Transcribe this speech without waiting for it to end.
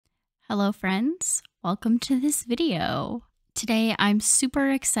Hello friends, welcome to this video. Today I'm super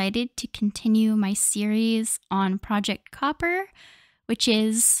excited to continue my series on Project Copper, which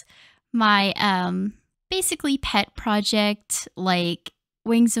is my basically pet project like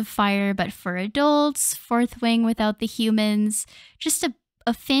Wings of Fire but for adults, Fourth Wing without the humans, just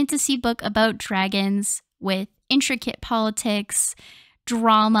a fantasy book about dragons with intricate politics,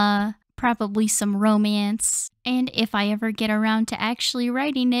 drama, probably some romance, and if I ever get around to actually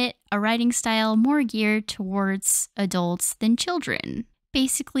writing it, a writing style more geared towards adults than children.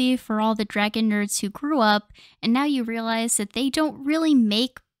 Basically, for all the dragon nerds who grew up, and now you realize that they don't really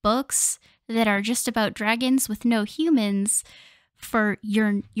make books that are just about dragons with no humans for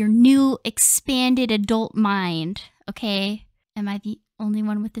your new expanded adult mind, okay? Am I the only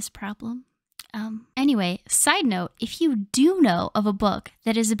one with this problem? Anyway, side note, if you do know of a book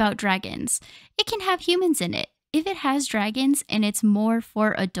that is about dragons, it can have humans in it. If it has dragons and it's more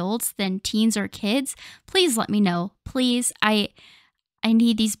for adults than teens or kids, please let me know. Please, I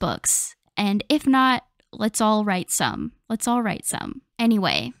need these books. And if not, let's all write some.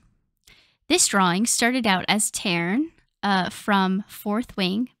 Anyway, this drawing started out as Caelan from Fourth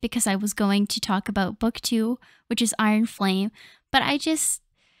Wing because I was going to talk about book 2, which is Iron Flame, but I just,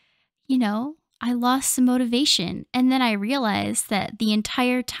 I lost some motivation, and then I realized that the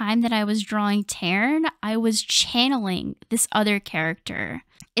entire time that I was drawing Caelan, I was channeling this other character.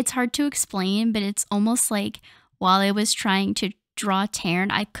 It's hard to explain, but it's almost like while I was trying to draw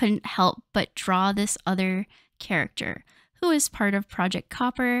Caelan, I couldn't help but draw this other character, who is part of Project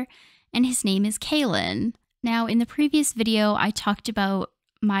Copper, and his name is Caelan. Now, in the previous video, I talked about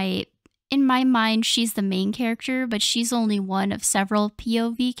in my mind, she's the main character, but she's only one of several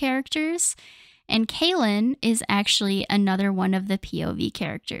POV characters. And Caelan is actually another one of the POV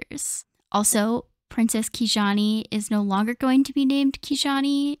characters. Also, Princess Kijani is no longer going to be named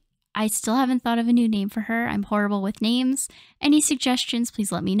Kijani. I still haven't thought of a new name for her. I'm horrible with names. Any suggestions,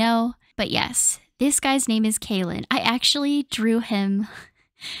 please let me know. But yes, this guy's name is Caelan. I actually drew him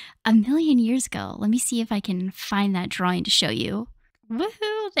a million years ago. Let me see if I can find that drawing to show you.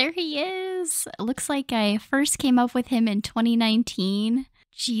 Woohoo, there he is. It looks like I first came up with him in 2019.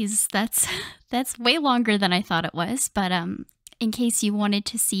 Jeez, that's way longer than I thought it was, but in case you wanted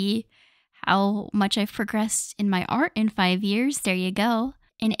to see how much I've progressed in my art in 5 years, there you go.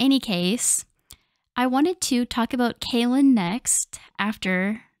 In any case, I wanted to talk about Caelan next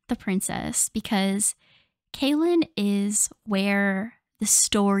after the princess, because Caelan is where the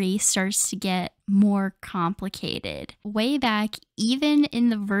story starts to get more complicated. Way back, even in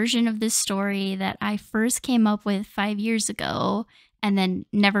the version of this story that I first came up with 5 years ago, and then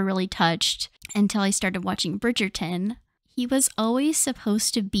never really touched until I started watching Bridgerton, he was always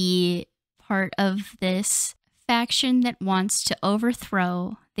supposed to be part of this faction that wants to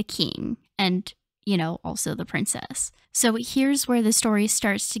overthrow the king and, also the princess. So here's where the story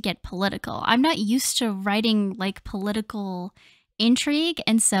starts to get political. I'm not used to writing like political intrigue,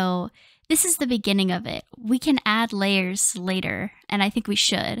 and so this is the beginning of it. We can add layers later, and I think we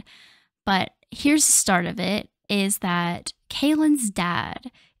should. But here's the start of it, is that Caelan's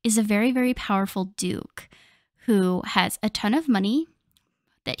dad is a very, very powerful duke who has a ton of money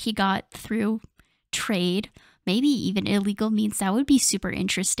that he got through trade, maybe even illegal means. That would be super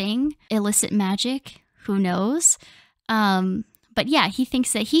interesting. Illicit magic, who knows? But yeah, he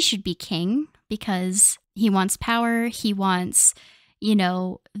thinks that he should be king because he wants power. He wants,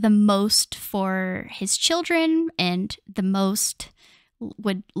 the most for his children, and the most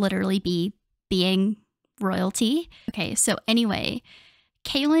would literally be being royalty. Okay, so anyway,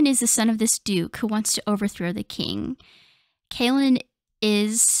 Caelan is the son of this duke who wants to overthrow the king. Caelan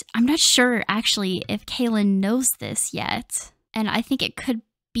is, I'm not sure actually if Caelan knows this yet, and I think it could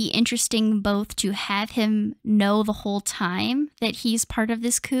be interesting both to have him know the whole time that he's part of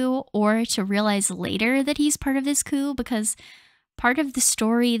this coup, or to realize later that he's part of this coup, because part of the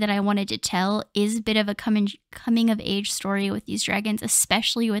story that I wanted to tell is a bit of a coming of age story with these dragons,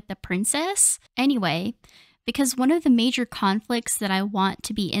 especially with the princess. Anyway, because one of the major conflicts that I want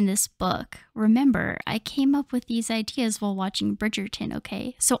to be in this book, remember, I came up with these ideas while watching Bridgerton,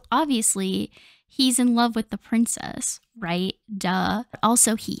 okay? So obviously, he's in love with the princess, right? Duh.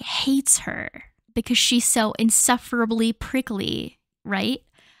 Also, he hates her because she's so insufferably prickly, right?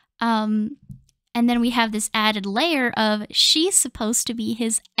 And then we have this added layer of she's supposed to be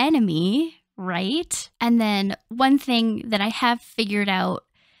his enemy, right? And then one thing that I have figured out,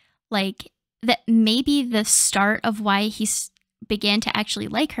 like, that maybe the start of why he began to actually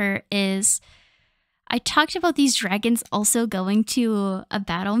like her is I talked about these dragons also going to a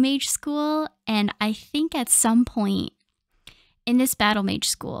battle mage school, and I think at some point in this battle mage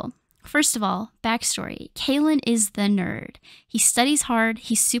school, First of all, backstory. Caelan is the nerd. He studies hard,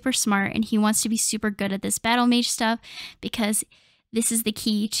 he's super smart, and he wants to be super good at this battle mage stuff because this is the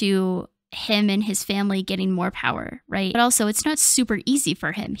key to him and his family getting more power, right? But also, it's not super easy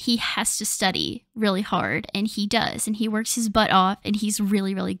for him. He has to study really hard, and he does, and he works his butt off, and he's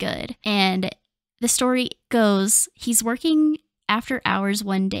really, really good. And the story goes, he's working after hours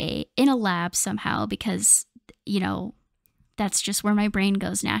one day in a lab somehow because, you know, that's just where my brain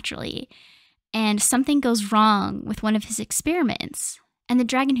goes naturally. And something goes wrong with one of his experiments. And the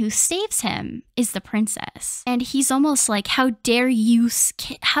dragon who saves him is the princess. And he's almost like, how dare you,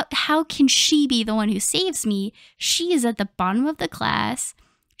 how can she be the one who saves me? She is at the bottom of the class.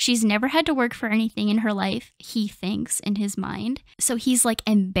 She's never had to work for anything in her life, he thinks in his mind. So he's like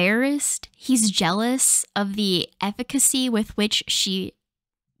embarrassed. He's jealous of the efficacy with which she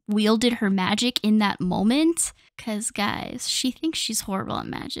wielded her magic in that moment. Because, guys, she thinks she's horrible at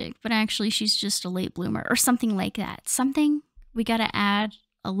magic, but actually she's just a late bloomer or something like that. We gotta add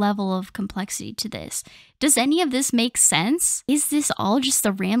a level of complexity to this. Does any of this make sense? Is this all just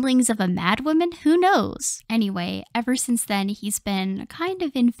the ramblings of a madwoman? Who knows? Anyway, ever since then, he's been kind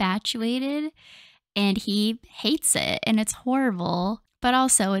of infatuated and he hates it and it's horrible, but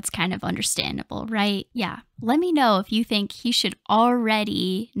also it's kind of understandable, right? Yeah. Let me know if you think he should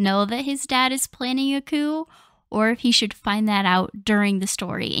already know that his dad is planning a coup, or if he should find that out during the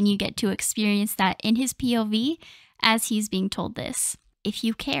story and you get to experience that in his POV as he's being told this. If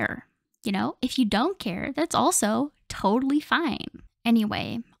you care, you know, if you don't care, that's also totally fine.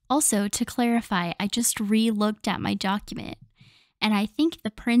 Anyway, also to clarify, I just re-looked at my document and I think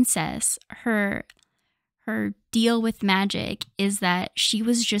the princess, her deal with magic is that she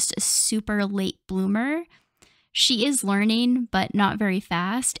was just a super late bloomer. She is learning, but not very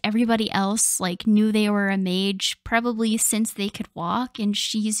fast. Everybody else like knew they were a mage probably since they could walk, and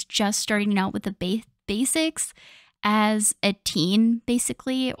she's just starting out with the basics as a teen,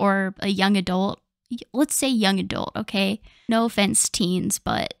 basically, or a young adult. Let's say young adult, okay? No offense, teens,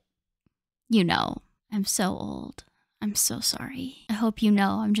 but you know, I'm so old. I'm so sorry. I hope you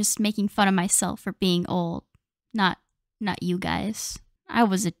know I'm just making fun of myself for being old. Not you guys. I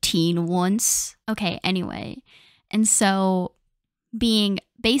was a teen once. Okay, anyway. And so being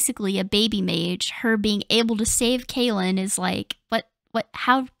basically a baby mage, her being able to save Caelan is like,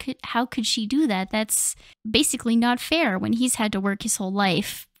 how could she do that? That's basically not fair when he's had to work his whole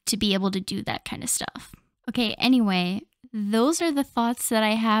life to be able to do that kind of stuff. Okay, anyway, those are the thoughts that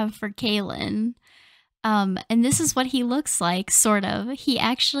I have for Caelan. And this is what he looks like, sort of. He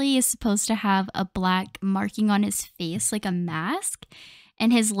actually is supposed to have a black marking on his face, like a mask,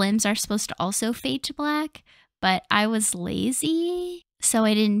 and his limbs are supposed to also fade to black, but I was lazy, so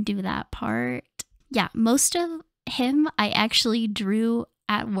I didn't do that part. Yeah, most of him I actually drew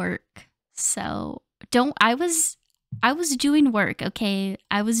at work. So I was doing work, okay?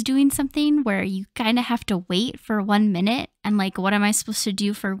 I was doing something where you kind of have to wait for 1 minute and like, what am I supposed to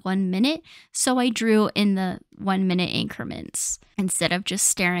do for 1 minute? So I drew in the 1 minute increments instead of just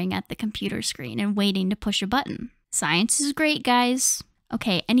staring at the computer screen and waiting to push a button. Science is great, guys.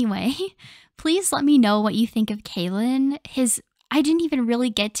 Okay, anyway, please let me know what you think of Caelan. I didn't even really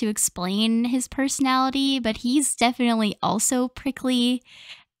get to explain his personality, but he's definitely also prickly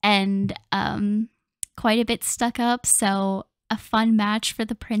and quite a bit stuck up, so a fun match for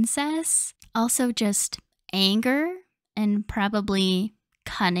the princess. Also just anger and probably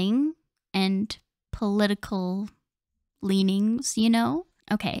cunning and political leanings, you know?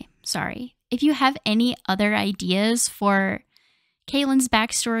 Okay, sorry. If you have any other ideas for Caelan's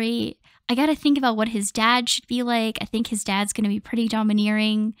backstory, I gotta think about what his dad should be like. I think his dad's gonna be pretty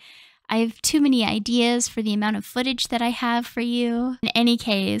domineering. I have too many ideas for the amount of footage that I have for you. In any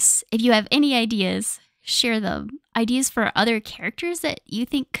case, if you have any ideas, share them. Ideas for other characters that you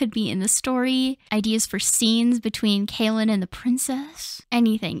think could be in the story. Ideas for scenes between Caelan and the princess.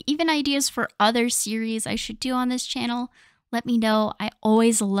 Anything. Even ideas for other series I should do on this channel. Let me know. I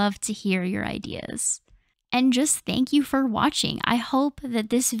always love to hear your ideas. And just thank you for watching. I hope that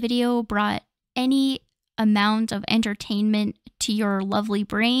this video brought any amount of entertainment to your lovely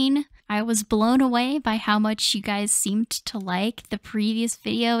brain. I was blown away by how much you guys seemed to like the previous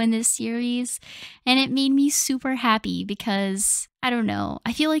video in this series, and it made me super happy because, I don't know,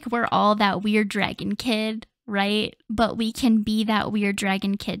 I feel like we're all that weird dragon kid, right? But we can be that weird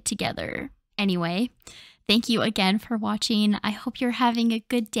dragon kid together. Anyway, thank you again for watching. I hope you're having a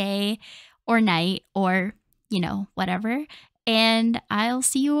good day or night or, you know, whatever, and I'll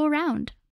see you around.